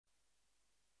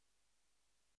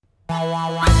Five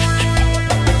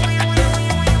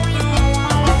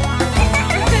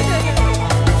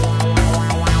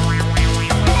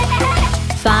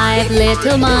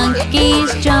little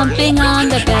monkeys jumping on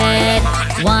the bed.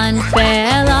 One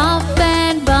fell off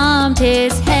and bumped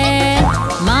his head.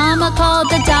 Mama called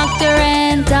the doctor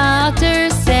and doctor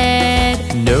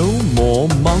said, "No more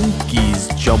monkeys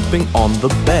jumping on the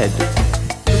bed."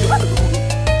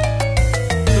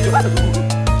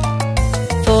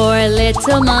 Four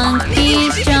little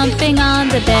monkeys jumping on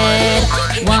the bed.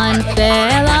 One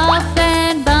fell off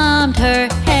and bumped her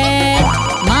head.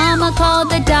 Mama called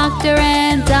the doctor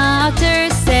and doctor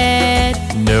said,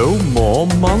 "No more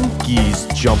monkeys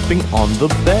jumping on the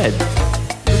bed."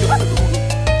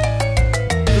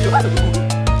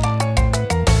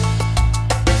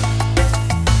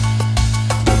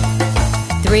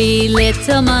 Three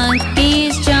little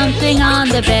monkeys jumping on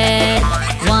the bed.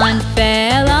 One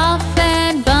fell off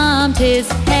and bumped his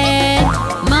head.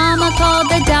 Mama called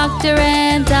the doctor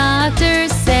and doctor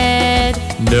said,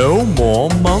 "No more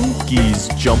monkeys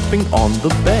jumping on the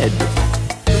bed."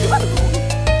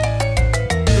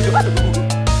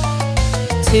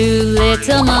 Two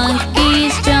little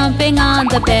monkeys jumping on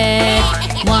the bed.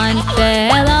 One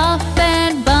fell off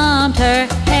and bumped her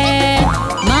head.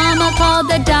 Mama called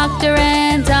the doctor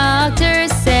and doctor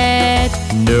said,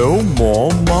 "No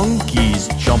more monkeys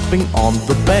jumping on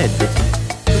the bed."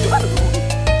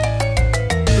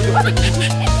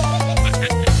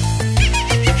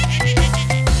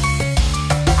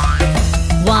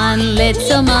 One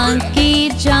little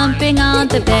monkey jumping on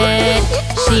the bed.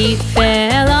 She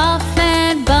fell off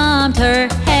and bumped her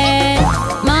head.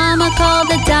 Mama called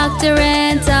the doctor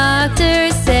and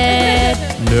doctor said,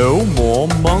 "No more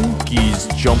monkeys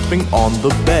jumping on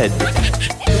the bed."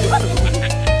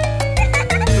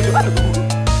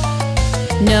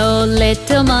 No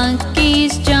little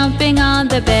monkeys jumping on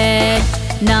the bed.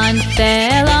 None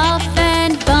fell off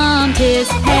and bumped his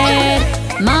head.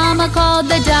 Mama called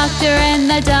the doctor and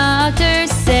the doctor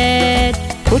said,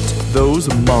 "Put those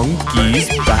monkeys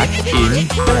back in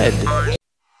bed."